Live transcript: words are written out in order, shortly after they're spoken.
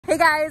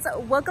guys,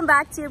 welcome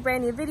back to a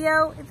brand new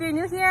video. If you're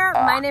new here,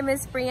 my name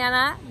is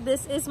Brianna.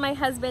 This is my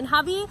husband,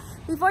 Javi.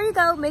 Before you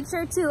go, make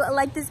sure to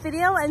like this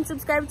video and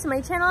subscribe to my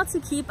channel to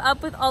keep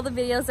up with all the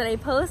videos that I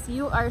post.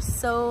 You are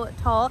so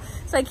tall,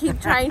 so I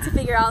keep trying to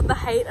figure out the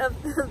height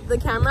of the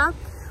camera.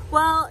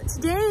 Well,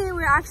 today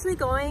we're actually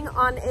going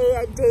on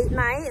a date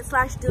night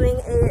slash doing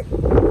a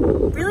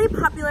really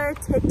popular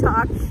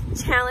TikTok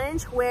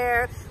challenge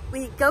where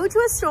we go to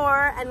a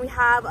store and we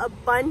have a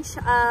bunch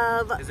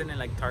of... Isn't it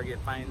like Target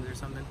finds or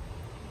something?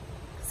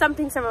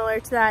 Something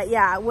similar to that,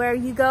 yeah. Where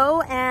you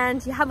go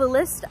and you have a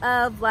list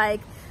of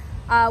like,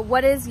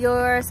 what is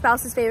your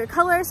spouse's favorite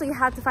color? So you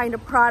have to find a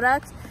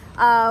product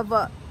of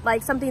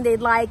like something they'd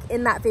like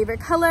in that favorite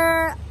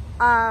color.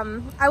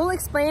 I will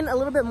explain a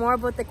little bit more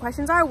of what the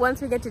questions are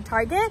once we get to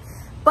Target.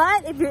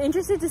 But if you're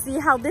interested to see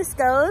how this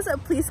goes,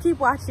 please keep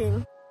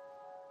watching.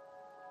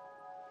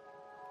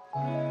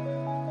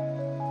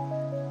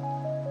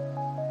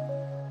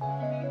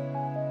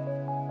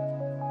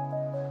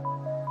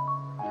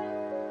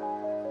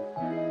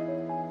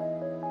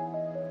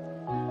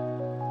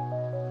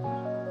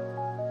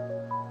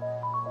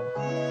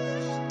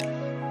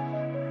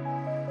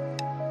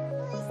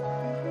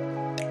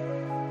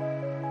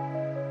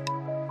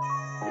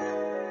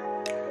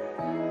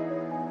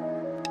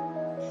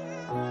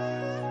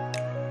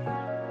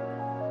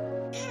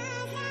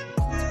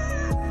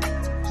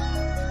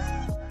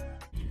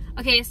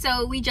 Okay,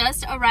 so we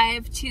just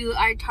arrived to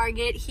our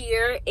Target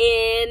here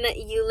in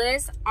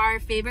Euless, our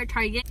favorite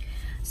Target.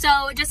 So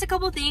just a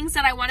couple things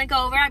that I want to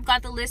go over. I've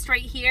got the list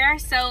right here.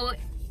 So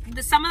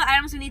some of the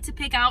items we need to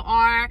pick out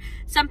are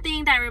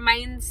something that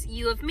reminds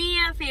you of me,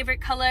 a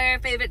favorite color,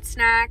 favorite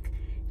snack,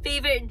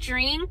 favorite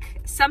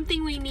drink,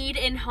 something we need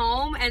in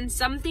home, and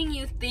something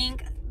you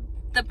think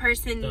the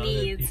person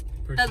needs.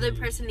 The other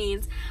person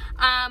needs.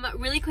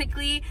 Really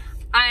quickly,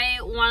 I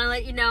want to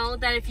let you know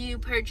that if you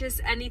purchase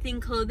anything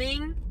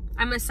clothing,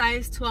 I'm a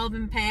size 12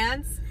 in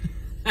pants,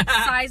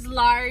 size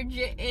large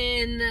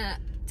in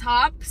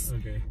tops,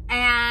 okay,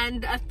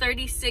 and a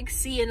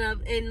 36C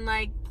in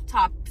like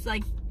tops,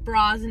 like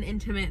bras and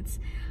intimates.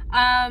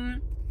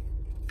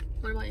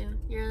 What about you?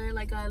 You're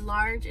like a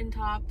large in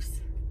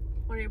tops.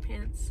 What are your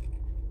pants?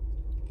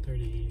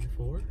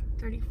 34.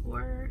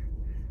 34.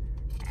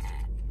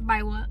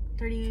 By what?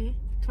 30,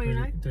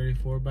 29?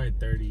 34 by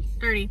 30.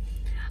 30.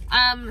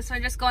 So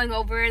I'm just going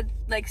over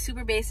like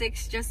super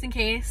basics just in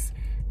case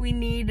we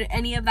need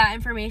any of that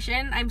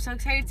information. I'm so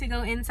excited to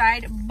go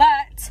inside,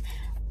 but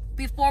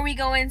before we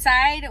go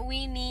inside,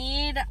 we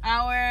need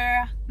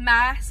our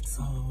masks.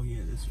 Oh yeah,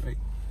 that's right.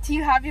 Do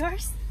you have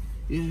yours?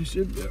 Yeah, it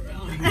should be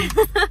around here.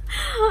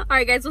 All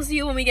right, guys, we'll see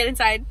you when we get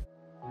inside.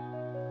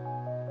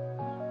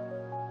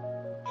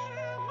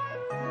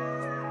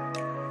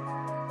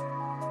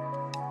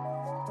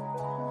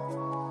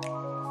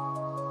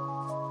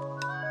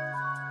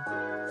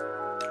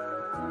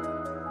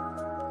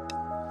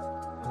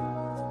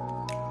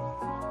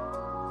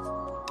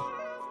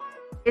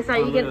 So are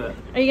you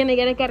gonna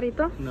get a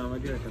carrito? No, I'm gonna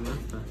get a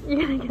canasta.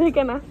 You're gonna get a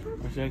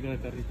canasta? Or should I get a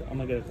carrito? I'm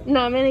gonna get a carrito. No,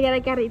 I'm gonna get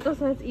a carrito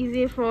so it's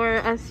easier for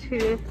us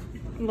to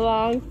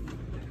vlog.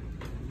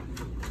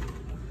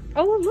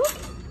 Oh,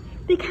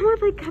 look! They come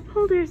with like cup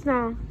holders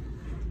now.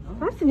 Oh.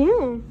 That's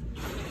new.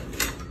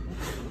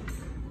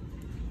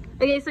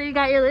 Okay, so you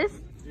got your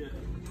list? Yeah.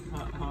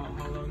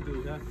 How long do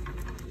we have?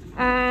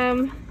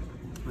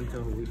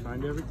 Until we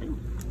find everything?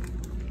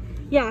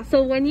 Yeah,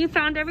 so when you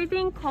found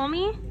everything, call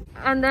me.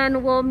 And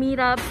then we'll meet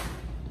up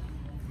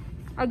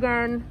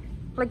again.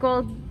 Like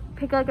we'll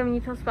pick like a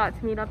mutual spot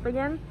to meet up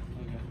again.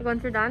 Okay. Like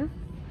once you're done.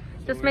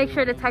 So just make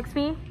sure to text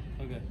me.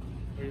 Okay.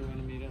 Where do you want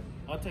to meet up?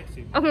 I'll text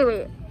you. Okay,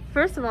 wait.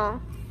 First of all,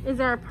 is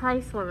there a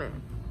price limit?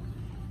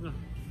 No.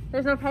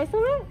 There's no price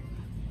limit?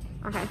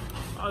 Okay.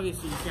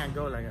 Obviously you can't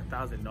go like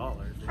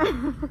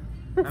 $1,000.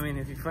 I mean,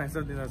 if you find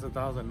something that's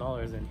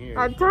 $1,000 in here,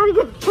 I'm trying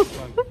to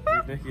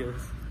get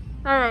ridiculous.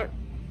 Alright.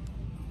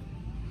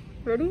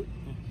 Ready?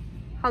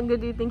 How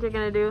good do you think you're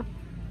gonna do?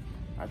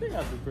 I think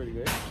I'll do pretty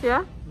good.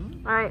 Yeah?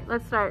 Mm-hmm. All right,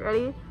 let's start.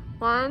 Ready?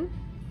 1,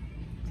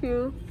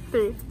 2,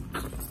 3.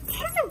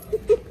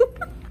 All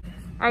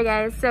right,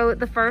 guys. So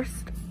the first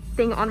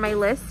thing on my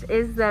list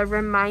is the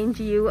remind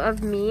you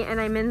of me,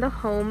 and I'm in the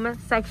home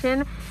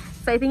section.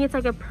 So I think it's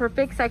like a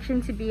perfect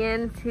section to be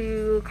in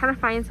to kind of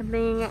find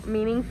something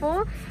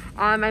meaningful.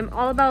 I'm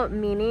all about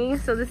meaning,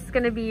 so this is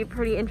going to be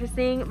pretty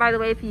interesting. By the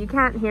way, if you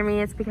can't hear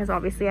me, it's because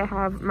obviously I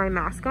have my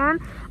mask on,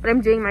 but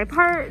I'm doing my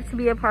part to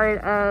be a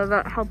part of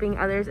helping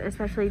others,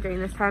 especially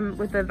during this time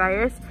with the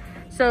virus.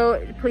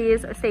 So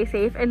please stay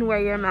safe and wear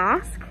your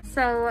mask.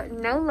 So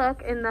no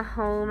look in the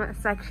home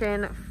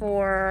section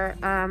for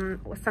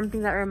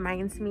something that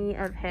reminds me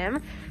of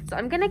him. So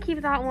I'm going to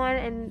keep that one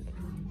and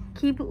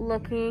keep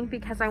looking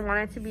because I want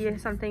it to be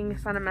something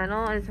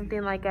sentimental and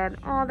something like an,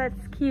 oh,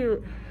 that's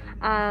cute.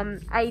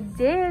 I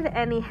did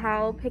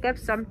anyhow pick up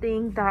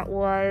something that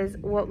was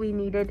what we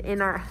needed in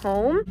our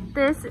home.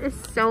 This is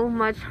so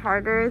much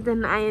harder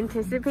than I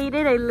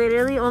anticipated. I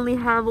literally only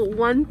have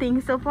one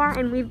thing so far,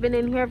 and we've been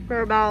in here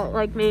for about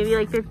like maybe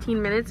like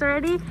 15 minutes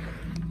already.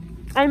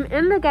 I'm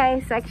in the guy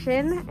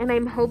section and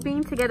I'm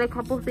hoping to get a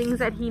couple things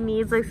that he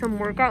needs, like some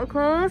workout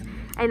clothes.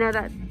 I know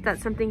that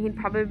that's something he'd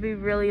probably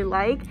really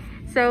like.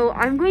 So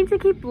I'm going to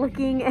keep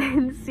looking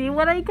and see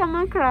what I come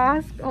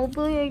across.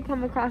 Hopefully I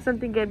come across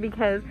something good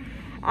because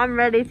I'm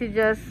ready to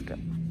just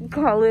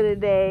call it a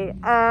day.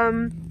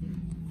 No,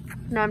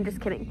 I'm just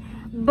kidding.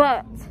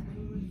 But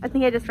I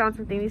think I just found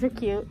something. These are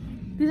cute.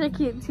 These are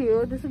cute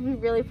too. This would be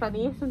really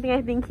funny. Something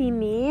I think he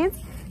needs.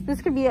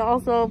 This could be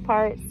also a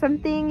part.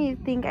 Something you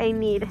think I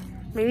need.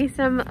 Maybe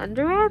some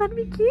underwear. That'd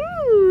be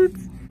cute.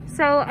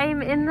 So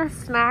I'm in the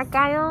snack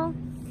aisle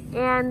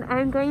and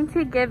I'm going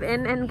to give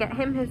in and get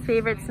him his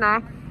favorite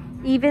snack,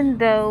 even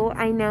though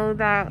I know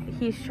that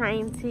he's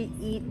trying to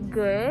eat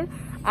good.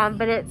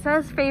 But it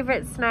says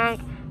favorite snack,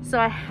 so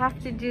I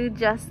have to do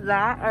just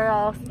that or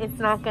else it's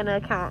not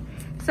gonna count.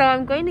 So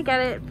I'm going to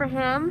get it for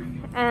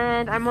him,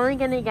 and I'm only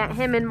gonna get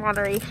him in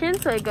moderation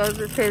so it goes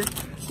with his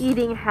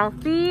eating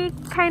healthy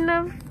kind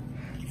of.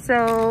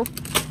 So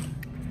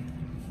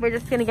we're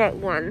just gonna get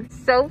one.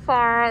 So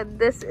far,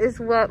 this is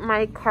what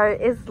my cart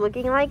is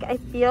looking like. I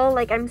feel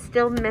like I'm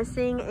still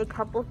missing a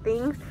couple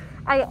things.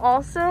 I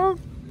also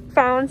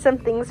found some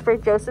things for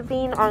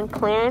Josephine on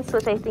clearance,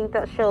 which I think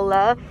that she'll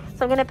love.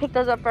 So I'm gonna pick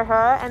those up for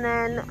her, and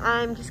then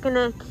I'm just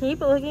gonna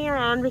keep looking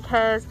around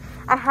because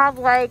I have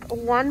like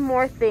one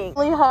more thing.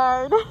 Really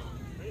hard.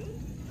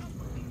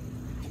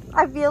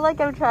 I feel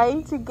like I'm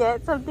trying to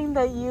get something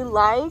that you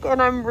like,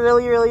 and I'm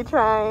really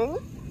trying.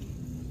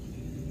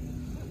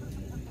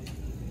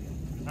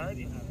 I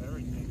already have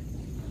everything.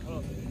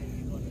 Oh,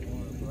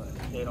 but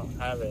they don't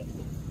have it.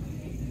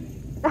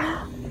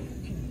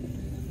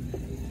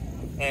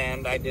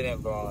 And I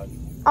didn't vlog.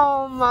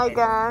 Oh my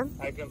god.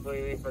 I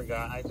completely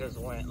forgot. I just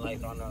went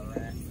like on a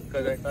rant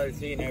because I started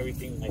seeing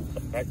everything like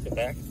back to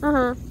back.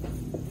 So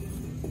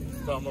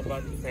I'm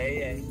about to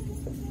pay and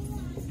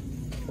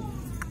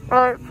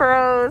oh, it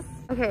froze.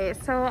 Okay,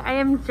 so I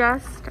am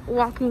just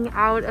walking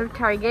out of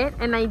Target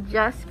and I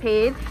just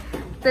paid.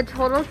 The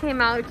total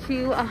came out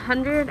to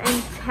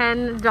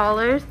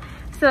 $110.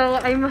 So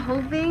I'm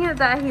hoping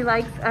that he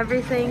likes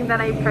everything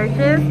that I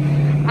purchased.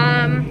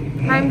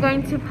 I'm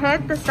going to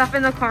put the stuff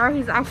in the car.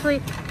 He's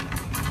actually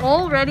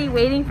already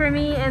waiting for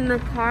me in the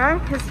car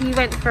because he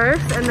went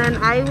first and then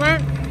I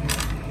went.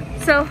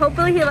 So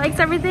hopefully he likes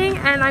everything,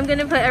 and I'm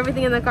gonna put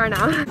everything in the car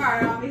now.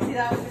 Obviously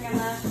that wasn't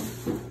gonna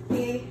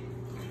be.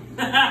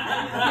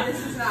 Okay,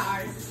 this is not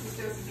ours. This is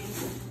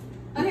Josephine's.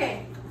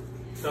 Okay.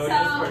 so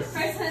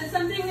first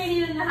something we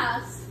need in the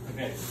house.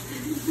 okay.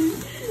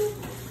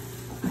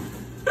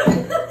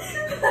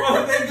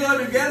 Well, they go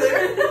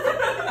together.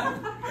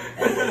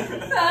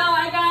 So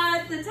I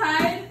got the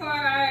Tide for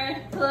our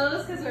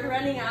clothes because we're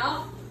running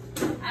out,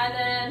 and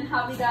then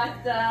Hobby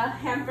got the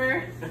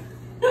hamper.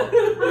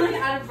 I'm like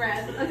out of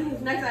breath. Okay,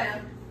 next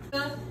item.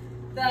 The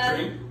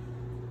Drink?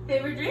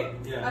 favorite drink?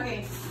 Yeah.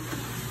 Okay.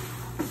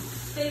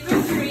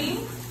 Favorite drink.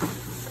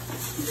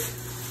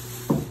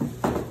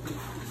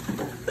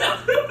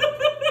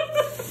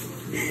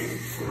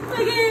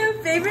 Okay,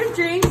 favorite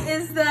drink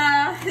is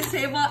his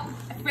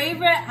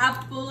favorite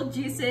apple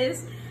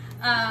juices.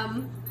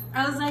 I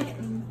was like,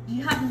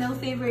 you have no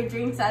favorite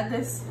drinks at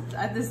this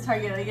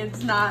Target. Like,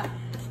 it's not.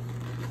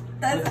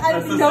 That's I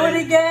didn't know it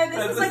again.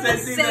 This is like the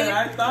same that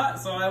I thought,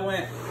 so I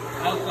went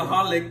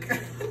alcoholic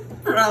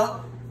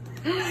route.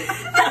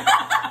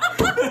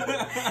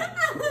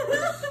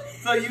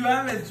 So you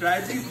haven't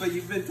tried these, but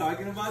you've been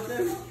talking about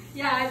them?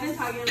 Yeah, I've been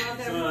talking about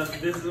them. So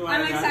this is why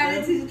I'm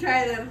excited to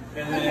try them.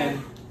 And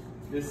then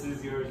this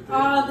is yours.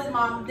 Oh,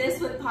 Mom,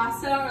 this with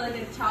pasta or like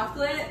a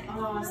chocolate.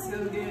 Oh,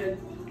 so good.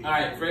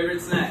 Alright,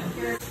 favorite snack.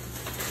 Well,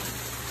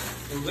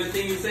 good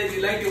thing you said you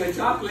like it with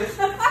chocolate.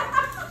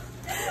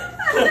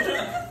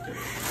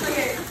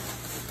 Okay.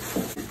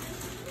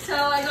 So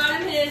I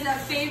got him his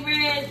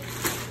favorite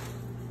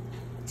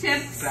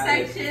chip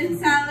section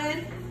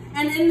salad.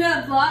 And in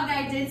the vlog,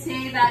 I did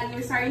say that you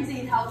were starting to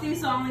eat healthy,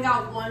 so I only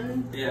got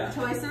one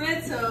choice of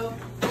it, so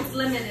it's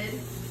limited.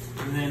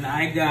 And then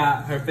I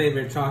got her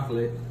favorite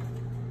chocolate.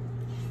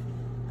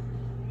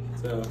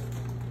 So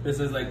this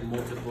is like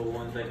multiple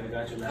ones like I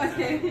got you last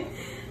time. Okay.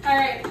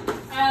 Alright.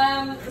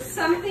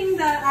 Something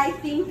that I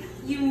think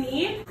you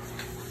need.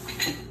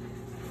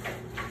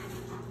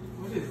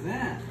 What is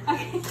that?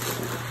 Okay.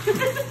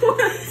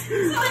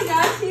 So I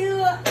got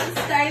you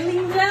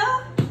styling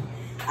gel.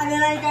 And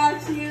then I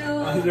got you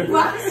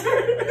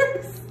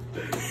boxers.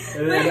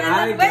 And Wait,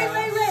 then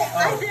wait.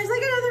 Oh. There's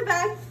like another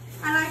bag.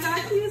 And I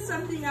got you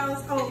something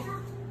else. Oh.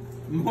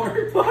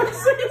 More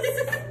boxers.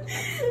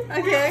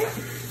 Okay.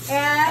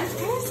 And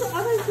where's the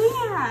other thing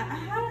at? I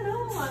had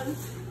another one.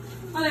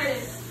 Oh, there it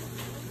is.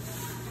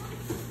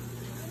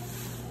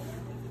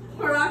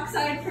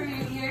 Peroxide for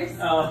your ears.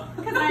 Oh.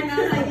 Because I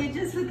know that you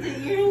just put the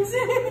earrings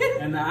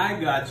in. And I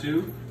got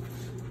you.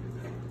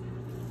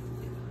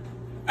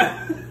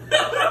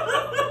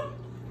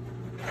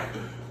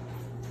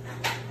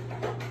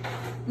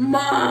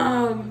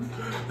 Mom!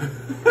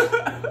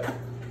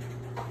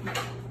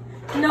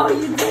 No,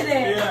 you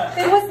didn't. Yeah.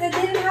 They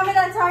didn't have it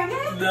at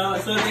Target? No,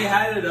 so they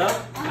had it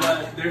up,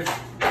 but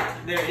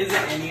there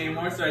isn't any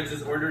anymore, so I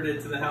just ordered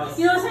it to the house.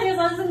 You know what I'm saying?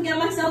 I was gonna get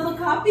myself a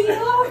copy. Okay.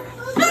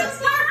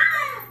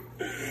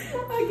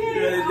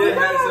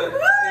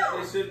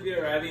 Yeah, it should be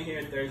arriving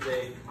here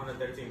Thursday on the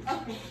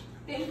 13th. Okay,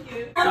 thank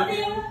you.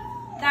 Something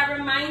that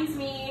reminds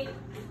me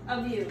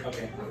of you.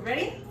 Okay.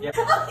 Ready? Yeah.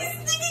 Oh, he's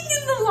sticking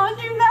in the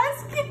laundry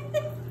basket.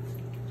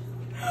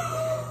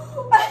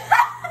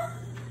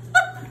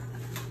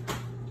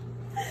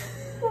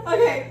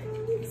 Okay,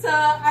 so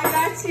I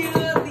got you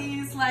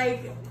these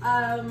like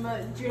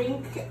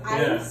drink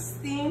ice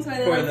things where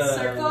they're like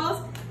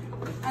circles.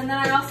 And then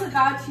I also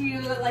got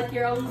you like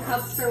your own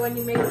cups for when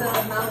you make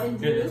the Mountain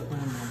Dew.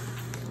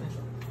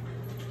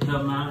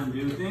 The Mountain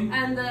Dew thing?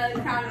 And the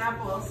Crown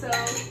Apple. So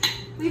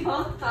we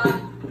both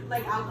thought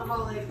like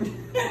alcoholic.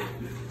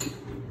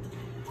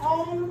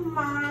 Oh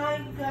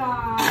my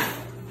god.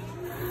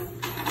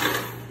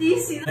 Do you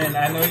see that? And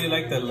I know you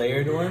like the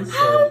layered ones. So.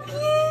 How cute!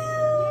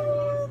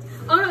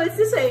 Oh no, it's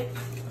this way.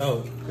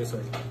 Oh, this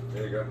way.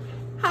 There you go.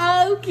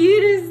 How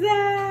cute is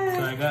that?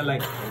 So I got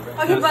like.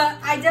 Okay, but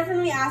I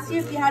definitely asked you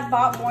if you had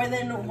bought more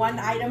than one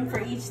item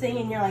for each thing,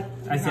 and you're like,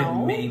 no. I said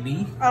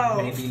maybe.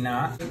 Oh. Maybe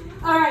not.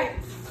 All right.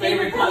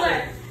 Favorite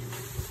color.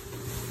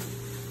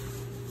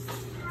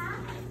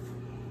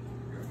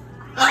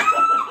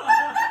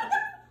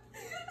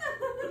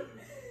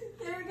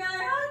 Favorite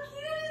color. How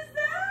cute is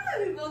that?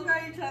 We both got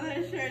each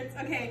other's shirts.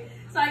 Okay,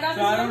 so I got.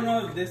 So I don't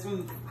know if this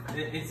one.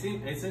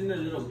 It's in a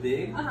little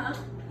big.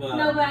 But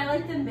no, but I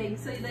like them big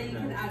so that you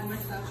can add more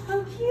stuff.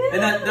 How cute!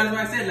 And that's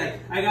why I said like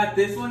I got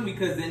this one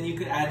because then you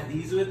could add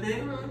these with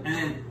it, and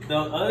then the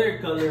other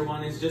color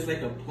one is just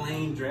like a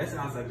plain dress,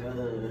 and I was like,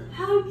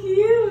 how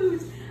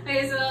cute!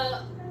 Okay, so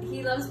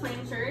he loves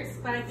plain shirts,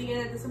 but I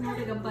figured that this one had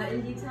like a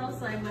button detail,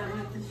 so I went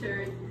with the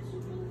shirt.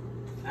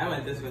 I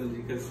went this one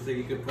because so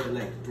you could put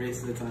like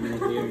bracelets on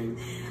your earrings.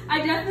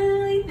 I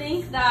definitely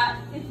think that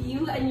if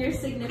you and your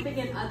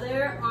significant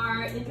other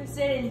are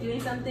interested in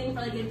doing something for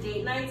like a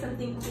date night,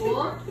 something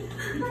cool,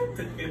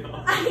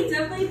 I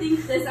definitely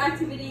think this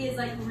activity is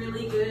like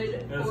really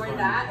good for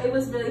that. It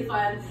was really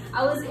fun.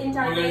 I was in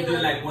Target. We're gonna do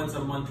it like once a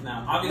month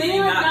now. Obviously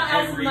maybe like not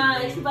as everything.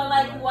 much, but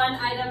like one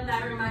item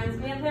that reminds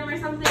me of him or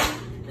something.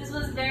 This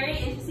was very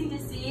interesting to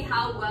see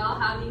how well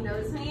Javi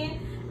knows me.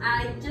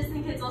 I just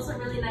think it's also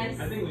really nice.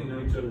 I think we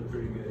know each other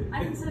pretty good.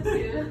 I think so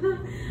too.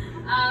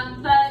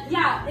 But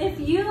yeah, if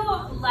you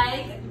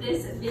like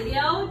this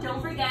video,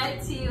 don't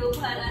forget to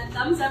put a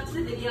thumbs up to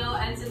the video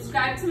and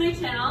subscribe to my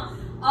channel.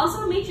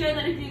 Also, make sure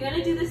that if you're going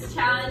to do this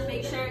challenge,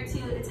 make sure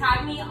to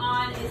tag me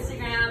on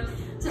Instagram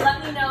to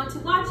let me know to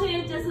watch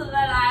it, just so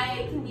that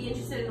I can be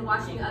interested in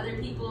watching other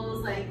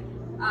people's like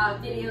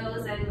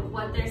videos and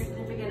what their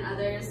significant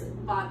others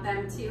bought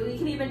them too. You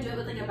can even do it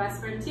with like a best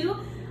friend too.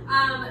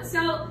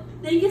 So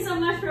thank you so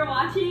much for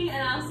watching,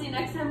 and I'll see you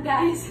next time,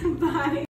 guys. Bye.